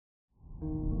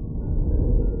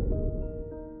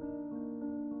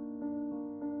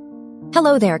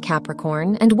Hello there,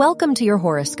 Capricorn, and welcome to your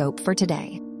horoscope for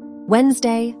today,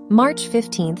 Wednesday, March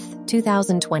 15th,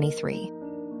 2023.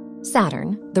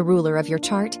 Saturn, the ruler of your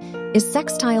chart, is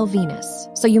sextile Venus,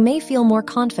 so you may feel more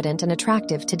confident and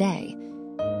attractive today.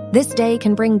 This day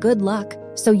can bring good luck,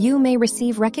 so you may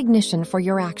receive recognition for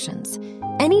your actions.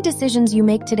 Any decisions you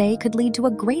make today could lead to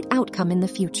a great outcome in the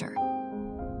future.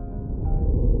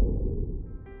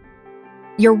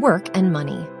 Your work and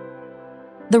money.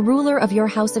 The ruler of your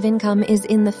house of income is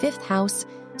in the 5th house,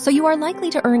 so you are likely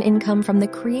to earn income from the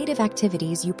creative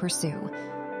activities you pursue.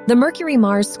 The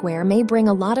Mercury-Mars square may bring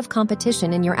a lot of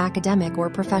competition in your academic or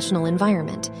professional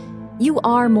environment. You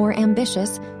are more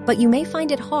ambitious, but you may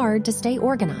find it hard to stay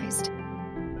organized.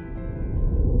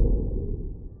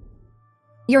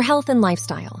 Your health and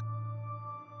lifestyle.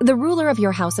 The ruler of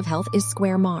your house of health is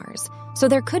square Mars, so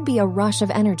there could be a rush of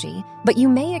energy, but you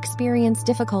may experience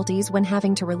difficulties when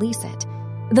having to release it.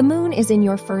 The moon is in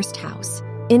your 1st house,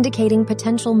 indicating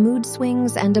potential mood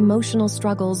swings and emotional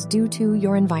struggles due to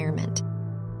your environment.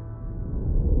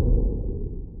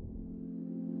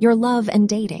 Your love and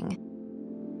dating.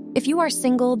 If you are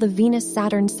single, the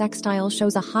Venus-Saturn sextile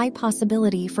shows a high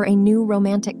possibility for a new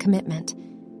romantic commitment.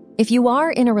 If you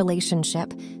are in a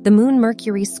relationship, the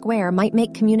Moon-Mercury square might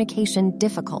make communication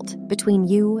difficult between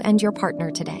you and your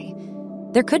partner today.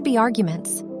 There could be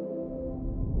arguments.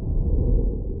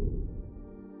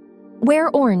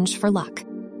 Wear orange for luck.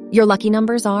 Your lucky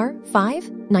numbers are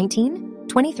 5, 19,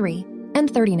 23, and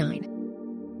 39.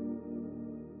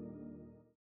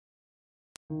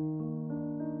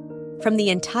 From the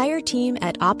entire team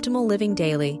at Optimal Living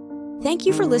Daily, thank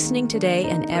you for listening today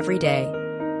and every day.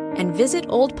 And visit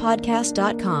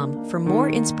oldpodcast.com for more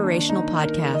inspirational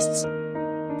podcasts.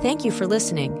 Thank you for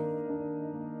listening.